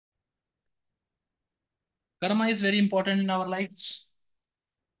Karma is very important in our lives.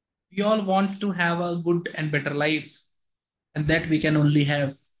 We all want to have a good and better life, and that we can only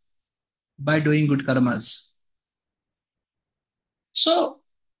have by doing good karmas. So,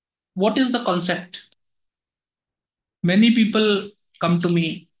 what is the concept? Many people come to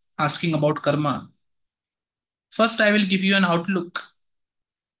me asking about karma. First, I will give you an outlook,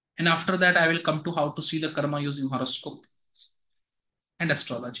 and after that, I will come to how to see the karma using horoscope and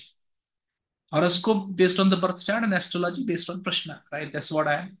astrology. Horoscope based on the birth chart and astrology based on Prashna, right? That's what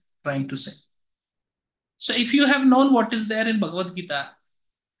I'm trying to say. So, if you have known what is there in Bhagavad Gita,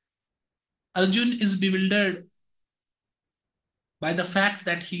 Arjun is bewildered by the fact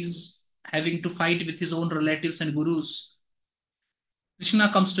that he's having to fight with his own relatives and gurus.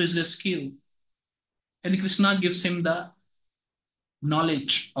 Krishna comes to his rescue, and Krishna gives him the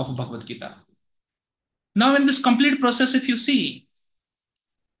knowledge of Bhagavad Gita. Now, in this complete process, if you see,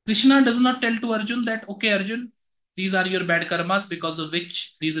 Krishna does not tell to Arjun that, okay, Arjun, these are your bad karmas because of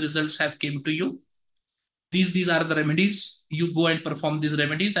which these results have came to you. These are the remedies. You go and perform these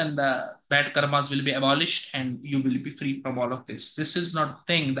remedies, and the bad karmas will be abolished, and you will be free from all of this. This is not the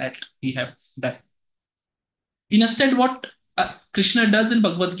thing that he have done. Instead, what Krishna does in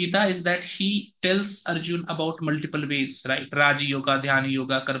Bhagavad Gita is that he tells Arjun about multiple ways, right? Raja Yoga, Dhyana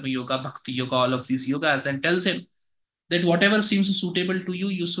Yoga, Karma Yoga, Bhakti Yoga, all of these yogas, and tells him that whatever seems suitable to you,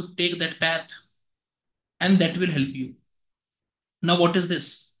 you should take that path, and that will help you. Now, what is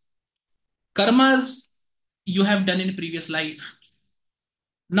this? Karmas you have done in previous life.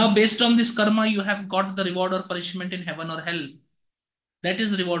 Now, based on this karma, you have got the reward or punishment in heaven or hell. That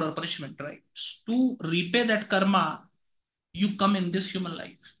is reward or punishment, right? To repay that karma, you come in this human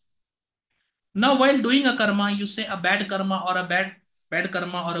life. Now, while doing a karma, you say a bad karma or a bad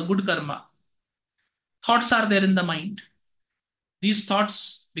karma or a good karma. Thoughts are there in the mind. These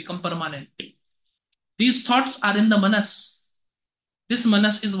thoughts become permanent. These thoughts are in the manas. This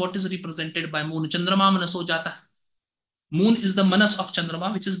manas is what is represented by moon. Chandrama manaso jata. Moon is the manas of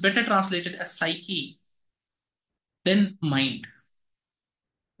Chandrama, which is better translated as psyche than mind.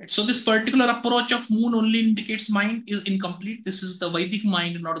 So this particular approach of moon only indicates mind is incomplete. This is the Vedic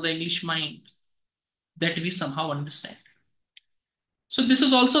mind, not the English mind that we somehow understand. So this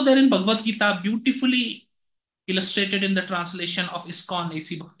is also there in Bhagavad Gita, beautifully illustrated in the translation of ISKCON,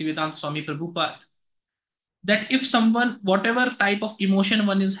 A.C. Bhaktivedanta Swami Prabhupada, that if someone, whatever type of emotion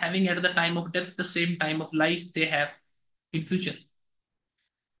one is having at the time of death, the same time of life they have in future.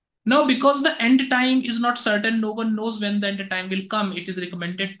 Now, because the end time is not certain, no one knows when the end time will come. It is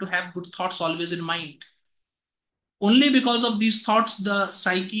recommended to have good thoughts always in mind. Only because of these thoughts, the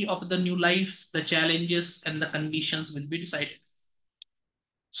psyche of the new life, the challenges, and the conditions will be decided.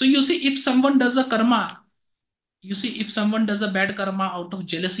 So, you see, if someone does a karma, you see, if someone does a bad karma out of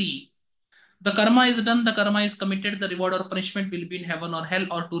jealousy, the karma is done, the karma is committed, the reward or punishment will be in heaven or hell,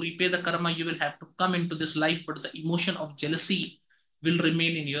 or to repay the karma, you will have to come into this life, but the emotion of jealousy will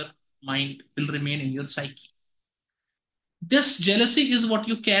remain in your mind, will remain in your psyche. This jealousy is what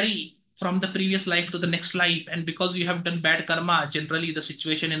you carry from the previous life to the next life. And because you have done bad karma, generally the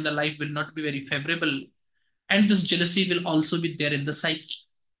situation in the life will not be very favorable. And this jealousy will also be there in the psyche.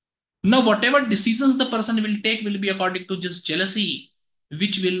 Now, whatever decisions the person will take will be according to this jealousy,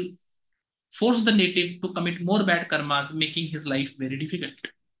 which will force the native to commit more bad karmas, making his life very difficult.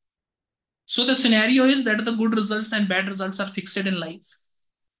 So the scenario is that the good results and bad results are fixed in life.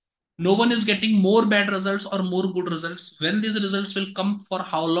 No one is getting more bad results or more good results. When these results will come, for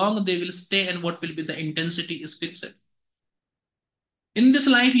how long they will stay, and what will be the intensity is fixed. In this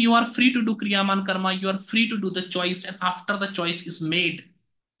life, you are free to do Kriyaman Karma, you are free to do the choice, and after the choice is made,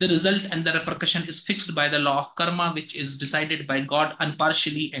 the result and the repercussion is fixed by the law of karma, which is decided by God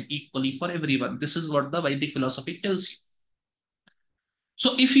impartially and equally for everyone. This is what the Vedic philosophy tells you.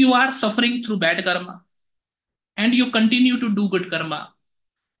 So, if you are suffering through bad karma and you continue to do good karma,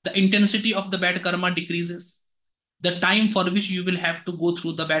 the intensity of the bad karma decreases. The time for which you will have to go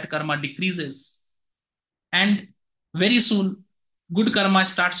through the bad karma decreases. And very soon, good karma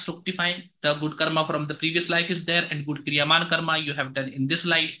starts fructifying. The good karma from the previous life is there, and good kriyaman karma you have done in this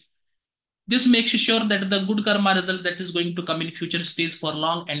life. This makes sure that the good karma result that is going to come in future stays for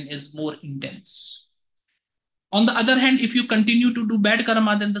long and is more intense. On the other hand, if you continue to do bad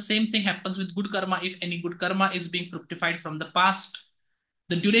karma, then the same thing happens with good karma. If any good karma is being fructified from the past,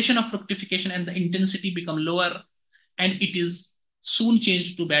 the duration of fructification and the intensity become lower, and it is soon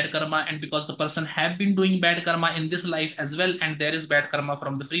changed to bad karma. And because the person have been doing bad karma in this life as well, and there is bad karma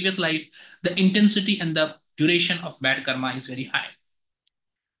from the previous life, the intensity and the duration of bad karma is very high.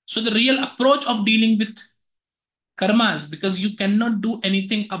 So the real approach of dealing with karmas, because you cannot do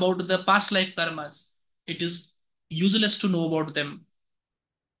anything about the past life karmas, It is useless to know about them.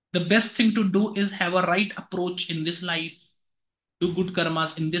 The best thing to do is have a right approach in this life, do good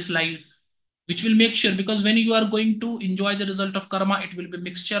karmas in this life, which will make sure, because when you are going to enjoy the result of karma, it will be a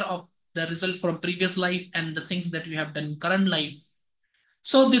mixture of the result from previous life and the things that you have done in current life.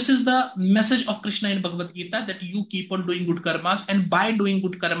 So this is the message of Krishna in Bhagavad Gita, that you keep on doing good karmas, and by doing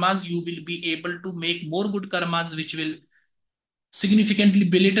good karmas, you will be able to make more good karmas, which will significantly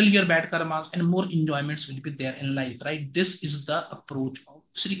belittle your bad karmas, and more enjoyments will be there in life, right? This is the approach of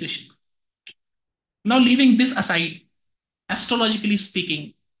Sri Krishna. Now, leaving this aside, astrologically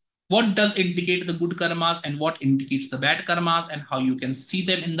speaking, what does indicate the good karmas and what indicates the bad karmas, and how you can see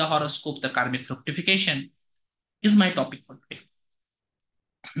them in the horoscope, the karmic fructification, is my topic for today.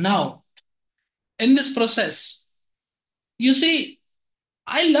 Now, in this process, you see,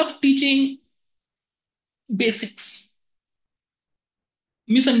 I love teaching basics,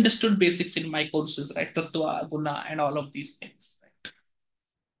 misunderstood basics in my courses, right? Tattva, Guna, and all of these things. Right?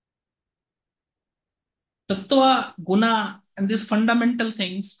 Tattva, Guna, and these fundamental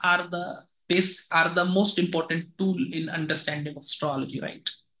things are the most important tool in understanding of astrology, right?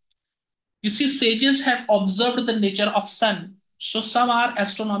 You see, sages have observed the nature of sun. So some are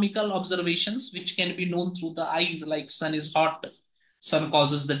astronomical observations which can be known through the eyes, like sun is hot, sun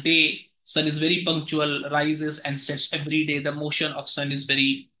causes the day, sun is very punctual, rises and sets every day. The motion of sun is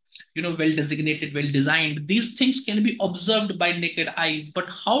very, well designated, well designed. These things can be observed by naked eyes. But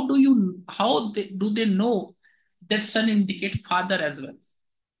do they know that sun indicate father as well?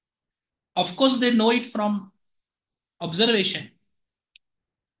 Of course, they know it from observation.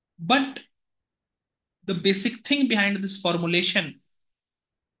 But the basic thing behind this formulation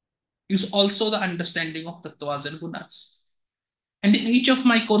is also the understanding of tattvas and gunas. And in each of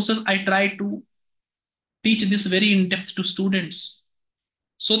my courses, I try to teach this very in depth to students,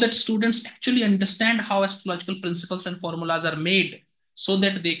 so that students actually understand how astrological principles and formulas are made, so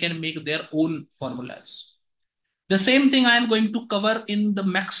that they can make their own formulas. The same thing I am going to cover in the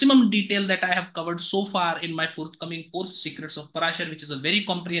maximum detail that I have covered so far in my forthcoming course, Secrets of Parashar, which is a very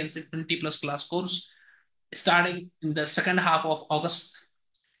comprehensive 20 plus class course starting in the second half of August.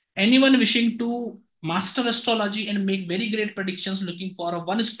 Anyone wishing to master astrology and make very great predictions, looking for a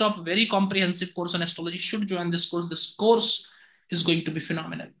one-stop, very comprehensive course on astrology, should join this course. This course is going to be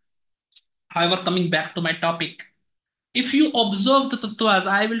phenomenal. However, coming back to my topic, if you observe the tattvas,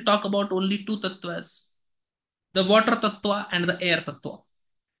 I will talk about only two tattvas, the water tattva and the air tattva.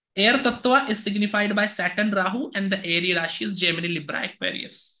 Air tattva is signified by Saturn, Rahu, and the airy Rashi is Gemini, Libra,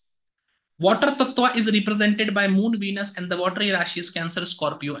 Aquarius. Water tattva is represented by Moon, Venus, and the watery Rashi is Cancer,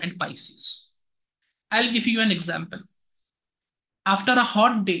 Scorpio, and Pisces. I'll give you an example. After a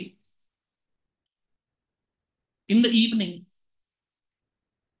hot day, in the evening,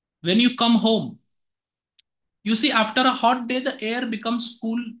 when you come home, you see, after a hot day, the air becomes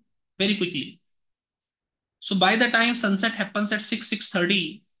cool very quickly. So by the time sunset happens at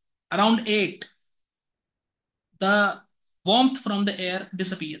 6:30, around 8, the warmth from the air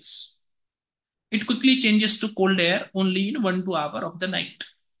disappears. It quickly changes to cold air only in 1 2 hours of the night.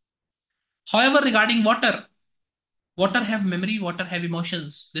 However, regarding water, water have memory, water have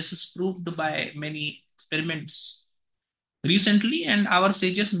emotions. This is proved by many experiments recently, and our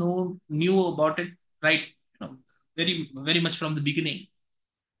sages knew about it, right, very much from the beginning.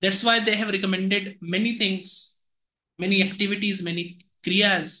 That's why they have recommended many things, many activities, many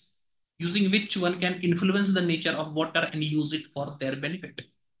kriyas, using which one can influence the nature of water and use it for their benefit.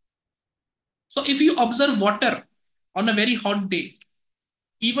 So if you observe water on a very hot day,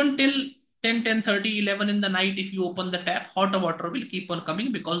 even till 10, 10:30, 11 in the night, if you open the tap, hot water will keep on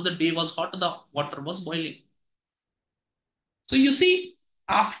coming, because the day was hot, the water was boiling. So you see,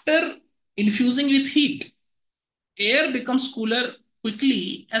 after infusing with heat, air becomes cooler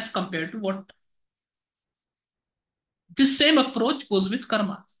quickly as compared to water. This same approach goes with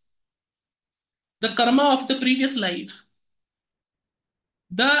karma. The karma of the previous life,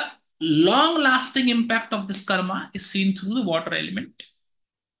 the long lasting impact of this karma is seen through the water element,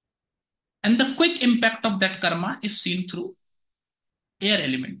 and the quick impact of that karma is seen through air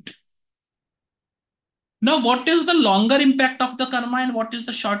element. Now, what is the longer impact of the karma and what is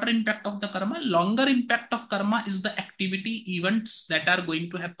the shorter impact of the karma? Longer impact of karma is the activity, events that are going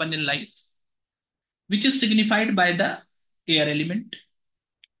to happen in life, which is signified by the air element.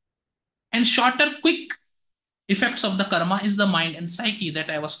 And shorter, quick effects of the karma is the mind and psyche that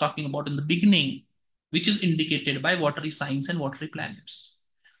I was talking about in the beginning, which is indicated by watery signs and watery planets.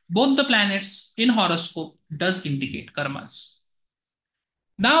 Both the planets in horoscope does indicate karmas.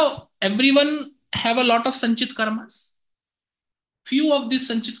 Now, everyone have a lot of sanchit karmas. Few of these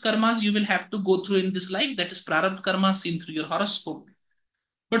sanchit karmas you will have to go through in this life, that is prarabdha karma seen through your horoscope.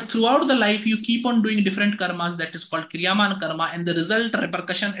 But throughout the life, you keep on doing different karmas, that is called kriyaman karma, and the result,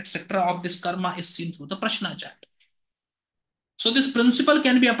 repercussion, etc. of this karma is seen through the Prashna chart. So this principle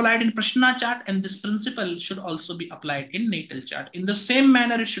can be applied in Prashna chart, and this principle should also be applied in natal chart. In the same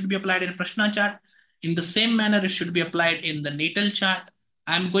manner, it should be applied in Prashna chart. In the same manner, it should be applied in the natal chart.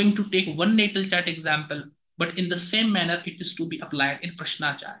 I'm going to take one natal chart example, but in the same manner, it is to be applied in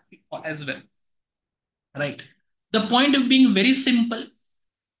Prashna chart as well. Right. The point of being very simple.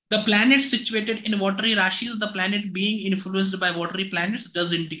 The planets situated in watery rashis, the planet being influenced by watery planets,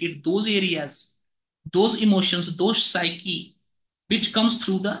 does indicate those areas, those emotions, those psyche, which comes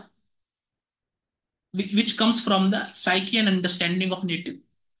through the which comes from the psyche and understanding of native,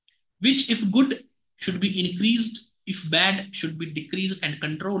 which if good should be increased, if bad should be decreased and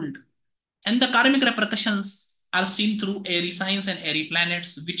controlled. And the karmic repercussions are seen through airy signs and airy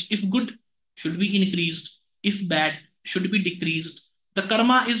planets, which if good should be increased, if bad should be decreased. The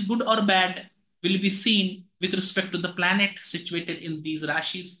karma is good or bad will be seen with respect to the planet situated in these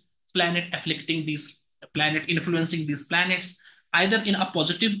rashis, planet afflicting these planet, influencing these planets, either in a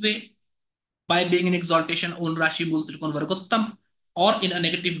positive way by being in exaltation, own Rashi Mul Trikon Vargottam, or in a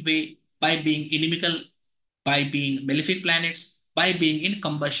negative way by being inimical, by being malefic planets, by being in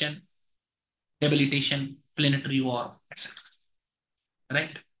combustion, debilitation, planetary war, etc.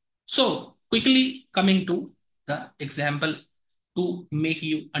 Right? So, quickly coming to the example to make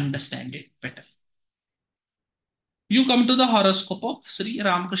you understand it better. You come to the horoscope of Sri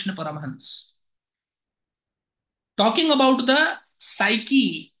Ramakrishna Paramahans. Talking about the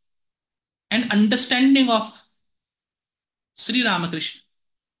psyche and understanding of Sri Ramakrishna.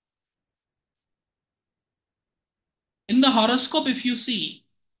 In the horoscope, if you see,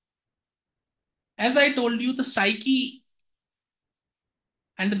 as I told you, the psyche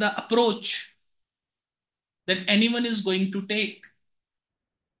and the approach that anyone is going to take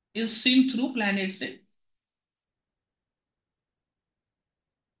is seen through planets in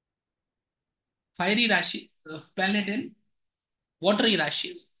fiery Rashi, planet in watery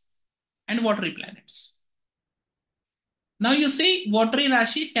Rashis and watery planets. Now you see watery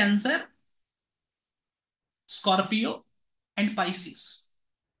Rashi, Cancer, Scorpio, and Pisces.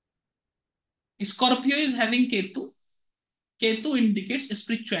 Scorpio is having Ketu. Ketu indicates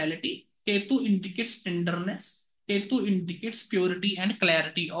spirituality. Ketu indicates tenderness. Ketu indicates purity and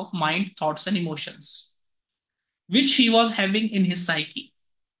clarity of mind, thoughts, and emotions, which he was having in his psyche,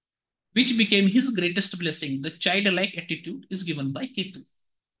 which became his greatest blessing. The childlike attitude is given by Ketu.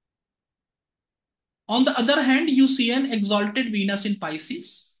 On the other hand, you see an exalted Venus in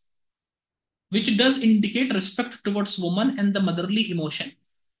Pisces, which does indicate respect towards woman and the motherly emotion,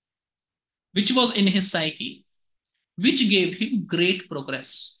 which was in his psyche, which gave him great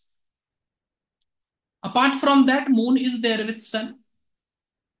progress. Apart from that, moon is there with sun.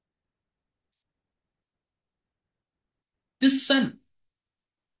 This sun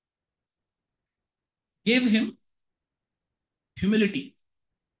gave him humility,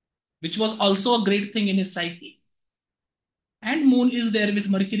 which was also a great thing in his psyche. And moon is there with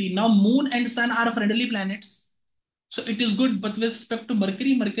Mercury. Now, moon and sun are friendly planets. So it is good, but with respect to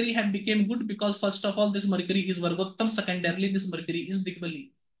Mercury, Mercury have become good because first of all, this Mercury is Vargottam. Secondarily, this Mercury is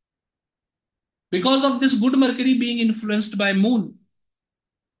Digbali. Because of this good Mercury being influenced by moon,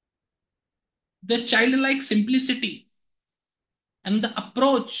 the childlike simplicity and the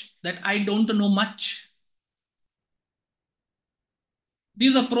approach that I don't know much,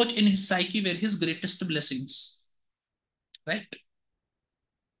 this approach in his psyche were his greatest blessings. Right?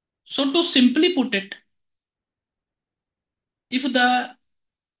 So to simply put it, if the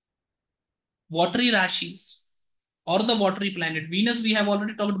watery rashis or the watery planet, Venus, we have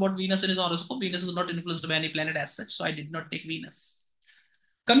already talked about Venus in his horoscope. Venus is not influenced by any planet as such, so I did not take Venus.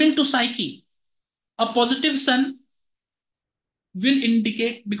 Coming to psyche, a positive sun will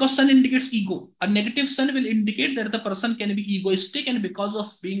indicate, because sun indicates ego, a negative sun will indicate that the person can be egoistic, and because of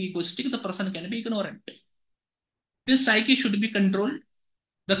being egoistic, the person can be ignorant. This psyche should be controlled.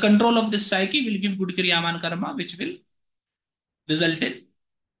 The control of this psyche will give good kriyaman karma, which will result in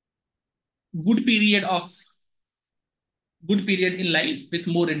good of good period in life with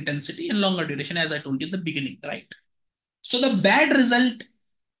more intensity and longer duration, as I told you in the beginning, right? So the bad result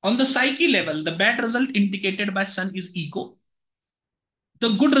on the psyche level, the bad result indicated by sun is ego. The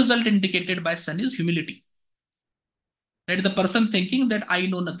good result indicated by sun is humility. Right? The person thinking that I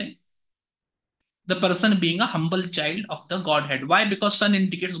know nothing. The person being a humble child of the Godhead. Why? Because sun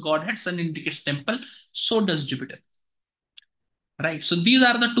indicates Godhead, sun indicates temple, so does Jupiter. Right? So these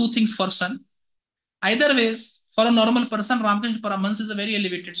are the two things for sun. Either ways, For a normal person, Ramakrishna Paramahansa is a very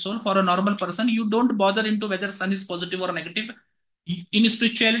elevated soul. For a normal person, you don't bother into whether sun is positive or negative. In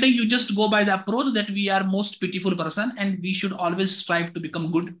spirituality, you just go by the approach that we are most pitiful person and we should always strive to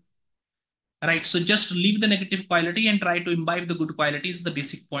become good. Right. So just leave the negative quality and try to imbibe the good quality is the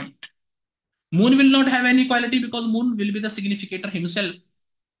basic point. Moon will not have any quality because moon will be the significator himself.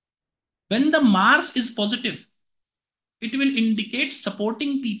 When the Mars is positive, it will indicate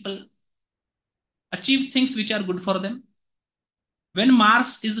supporting people achieve things which are good for them. When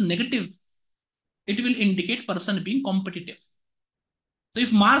Mars is negative, it will indicate person being competitive. So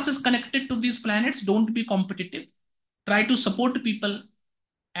if Mars is connected to these planets, don't be competitive. Try to support people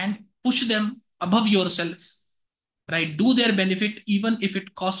and push them above yourself. Right? Do their benefit even if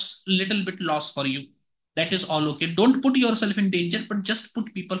it costs little bit loss for you. That is all okay. Don't put yourself in danger, but just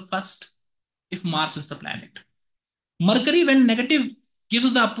put people first if Mars is the planet. Mercury, when negative,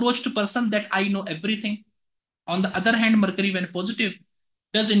 gives the approach to person that I know everything. On the other hand, Mercury, when positive,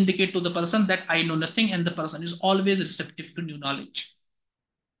 does indicate to the person that I know nothing and the person is always receptive to new knowledge.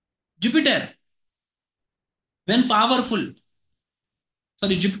 Jupiter, when powerful,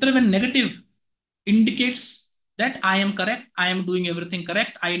 sorry, Jupiter, when negative, indicates that I am correct, I am doing everything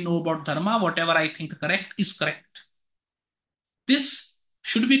correct, I know about Dharma, whatever I think correct is correct. This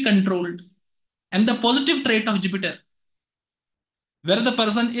should be controlled. And the positive trait of Jupiter, where the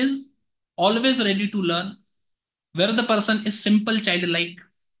person is always ready to learn, where the person is simple childlike,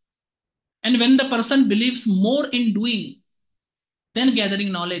 and when the person believes more in doing than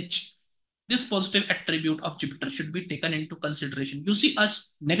gathering knowledge, this positive attribute of Jupiter should be taken into consideration. You see, us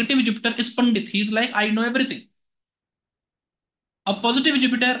negative Jupiter is Pandit. He's like, I know everything. A positive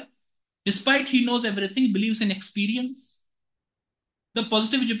Jupiter, despite he knows everything, believes in experience. The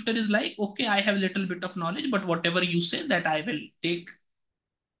positive Jupiter is like, okay, I have a little bit of knowledge, but whatever you say, that I will take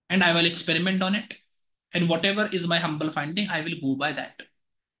and I will experiment on it. And whatever is my humble finding, I will go by that.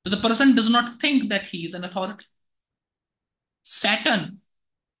 So the person does not think that he is an authority. Saturn,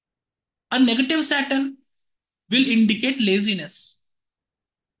 a negative Saturn will indicate laziness.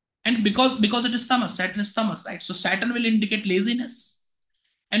 And because it is tamas, Saturn is tamas, right? So Saturn will indicate laziness.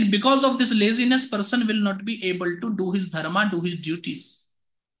 And because of this laziness, person will not be able to do his dharma, do his duties,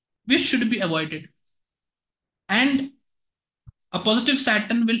 which should be avoided. And a positive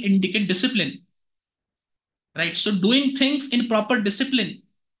Saturn will indicate discipline, right? So doing things in proper discipline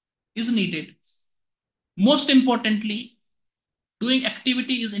is needed. Most importantly, doing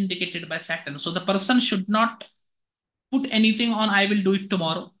activity is indicated by Saturn. So the person should not put anything on, I will do it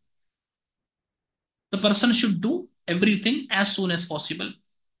tomorrow. The person should do everything as soon as possible.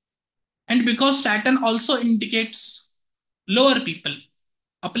 And because Saturn also indicates lower people,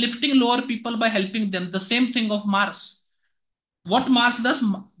 uplifting lower people by helping them, the same thing of Mars. What Mars does,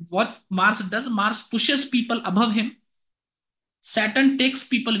 Mars pushes people above him. Saturn takes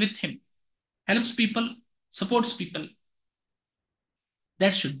people with him, helps people, supports people.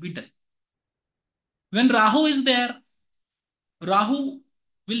 That should be done. When Rahu is there, Rahu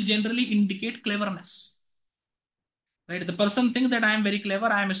will generally indicate cleverness. Right? The person thinks that I am very clever,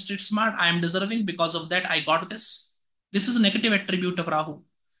 I am street smart, I am deserving, because of that I got this. This is a negative attribute of Rahu.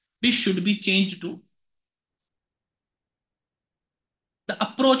 This should be changed to the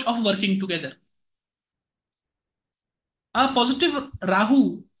approach of working together. A positive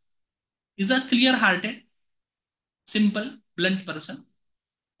Rahu is a clear hearted, simple, blunt person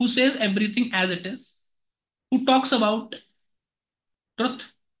who says everything as it is, who talks about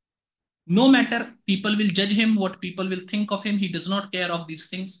truth. No matter people will judge him, what people will think of him, he does not care of these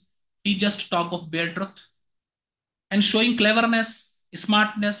things. He just talk of bare truth. And showing cleverness,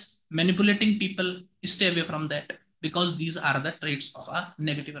 smartness, manipulating people, stay away from that because these are the traits of a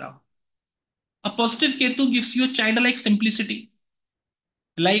negative Rahu. A positive Ketu gives you a childlike simplicity,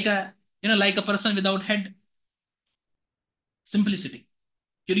 like a person without head. Simplicity,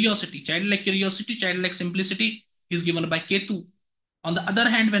 curiosity, childlike simplicity is given by Ketu. On the other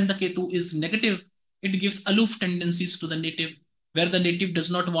hand, when the Ketu is negative, it gives aloof tendencies to the native, where the native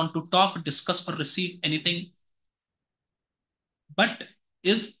does not want to talk, discuss, or receive anything, but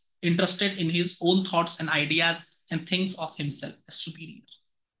is interested in his own thoughts and ideas and thinks of himself as superior.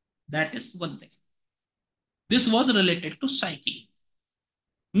 That is one thing. This was related to psyche.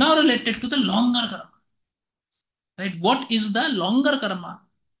 Now related to the longer karma. Right? What is the longer karma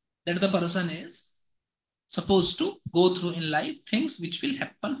that the person is supposed to go through in life? Things which will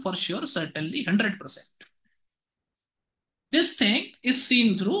happen for sure, certainly 100%. This thing is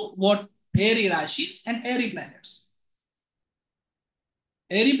seen through what? Airy Rashis and airy planets.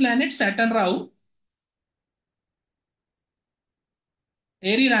 Airy planet, Saturn, Rahu.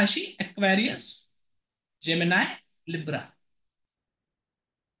 Airy Rashi, Aquarius. Gemini, Libra.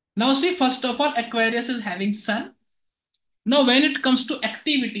 Now see, first of all, Aquarius is having Sun. Now when it comes to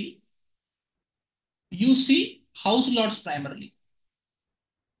activity, you see house lords primarily.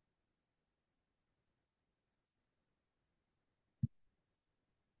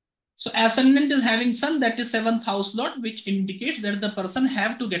 So ascendant is having Sun, that is seventh house lord, which indicates that the person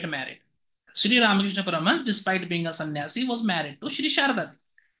have to get married. Sri Ramakrishna Paramahansa, despite being a sannyasi, was married to Sri Sharda.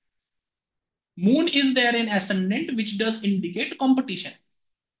 Moon is there in ascendant, which does indicate competition.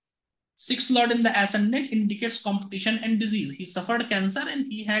 Sixth lord in the ascendant indicates competition and disease. He suffered cancer and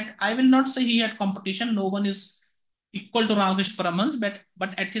he had, I will not say he had competition, no one is equal to Ramakrishna Paramahansa,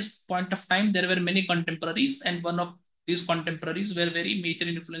 but at his point of time, there were many contemporaries, and one of these contemporaries were very major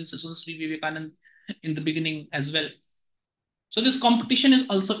influences on Sri Vivekananda in the beginning as well. So this competition is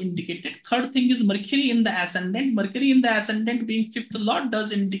also indicated. Third thing is Mercury in the ascendant. Mercury in the ascendant being fifth lord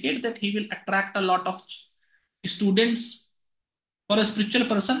does indicate that he will attract a lot of students. For a spiritual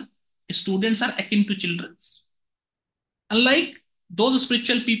person, students are akin to children. Unlike those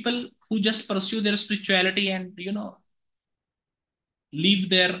spiritual people who just pursue their spirituality and leave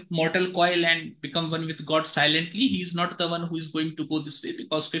their mortal coil and become one with God silently, he is not the one who is going to go this way,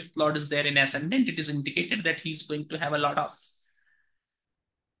 because fifth lord is there in ascendant. It is indicated that he is going to have a lot of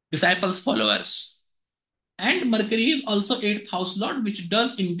disciples, followers. And Mercury is also eighth house lord, which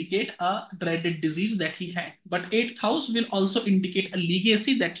does indicate a dreaded disease that he had. But eighth house will also indicate a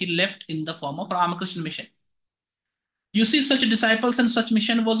legacy that he left in the form of Ramakrishna mission. You see, such disciples and such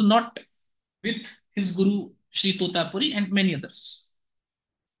mission was not with his Guru Sri Totapuri and many others.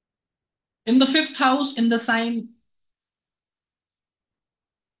 In the fifth house, in the sign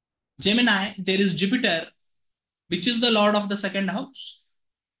Gemini, there is Jupiter, which is the lord of the second house,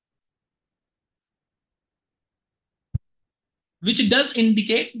 which does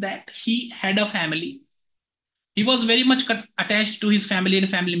indicate that he had a family. He was very much attached to his family and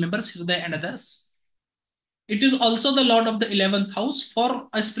family members, Hriday and others. It is also the lord of the 11th house. For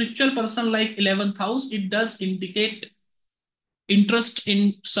a spiritual person like 11th house, it does indicate interest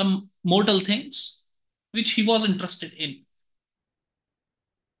in some mortal things, which he was interested in.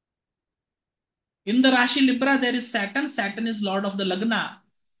 In the Rashi Libra, there is Saturn. Saturn is lord of the Lagna,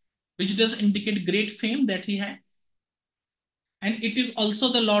 which does indicate great fame that he had. And it is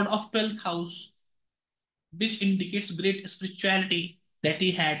also the lord of 12th house, which indicates great spirituality that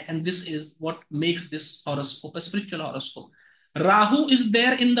he had. And this is what makes this horoscope a spiritual horoscope. Rahu is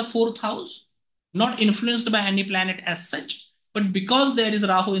there in the fourth house, not influenced by any planet as such, but because there is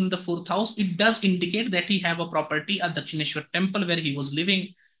Rahu in the fourth house, it does indicate that he have a property, a Dakshineshwar temple where he was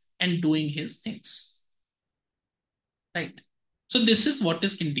living and doing his things. Right. So this is what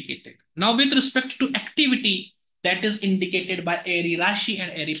is indicated. Now, with respect to activity, that is indicated by airy Rashi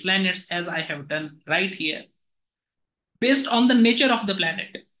and airy planets, as I have done right here, based on the nature of the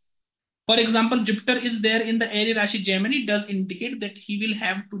planet. For example, Jupiter is there in the airy Rashi Gemini, does indicate that he will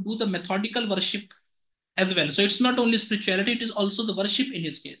have to do the methodical worship as well. So it's not only spirituality, it is also the worship in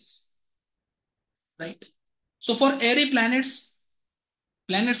his case. Right. So for airy planets,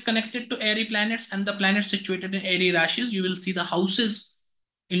 planets connected to airy planets and the planets situated in airy Rashis, you will see the houses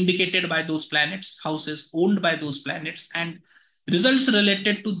indicated by those planets, houses owned by those planets, and results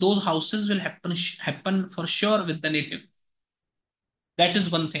related to those houses will happen for sure with the native. That is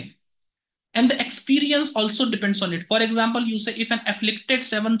one thing. And the experience also depends on it. For example, you say if an afflicted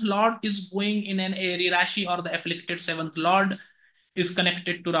seventh lord is going in an airy Rashi, or the afflicted seventh lord is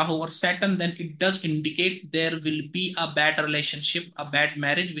connected to Rahu or Saturn, then it does indicate there will be a bad relationship, a bad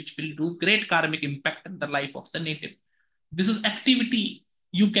marriage, which will do great karmic impact in the life of the native. This is activity.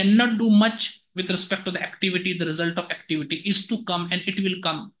 You cannot do much with respect to the activity. The result of activity is to come, and it will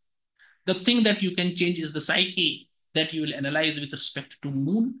come. The thing that you can change is the psyche that you will analyze with respect to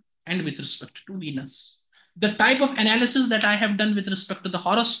moon and with respect to Venus. The type of analysis that I have done with respect to the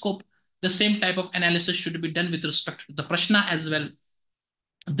horoscope, the same type of analysis should be done with respect to the Prashna as well.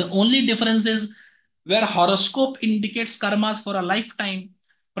 The only difference is where horoscope indicates karmas for a lifetime,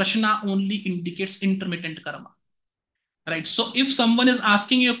 Prashna only indicates intermittent karma. Right. So if someone is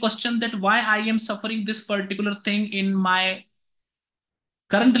asking you a question that why I am suffering this particular thing in my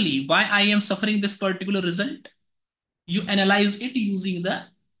currently, why I am suffering this particular result, you analyze it using the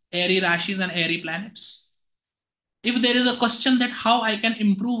airy rashis and airy planets. If there is a question that how I can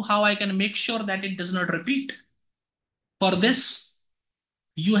improve, how I can make sure that it does not repeat, for this,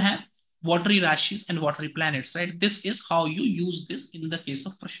 you have watery rashis and watery planets, right? This is how you use this in the case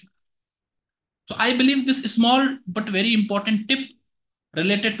of Prashna. So I believe this small but very important tip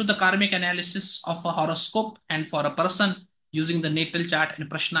related to the karmic analysis of a horoscope and for a person using the natal chart and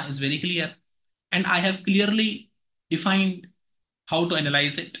Prashna is very clear. And I have clearly defined how to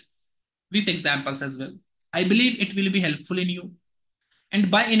analyze it with examples as well. I believe it will be helpful in you. And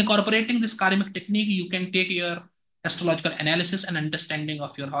by incorporating this karmic technique, you can take your astrological analysis and understanding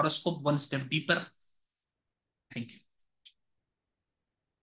of your horoscope one step deeper. Thank you.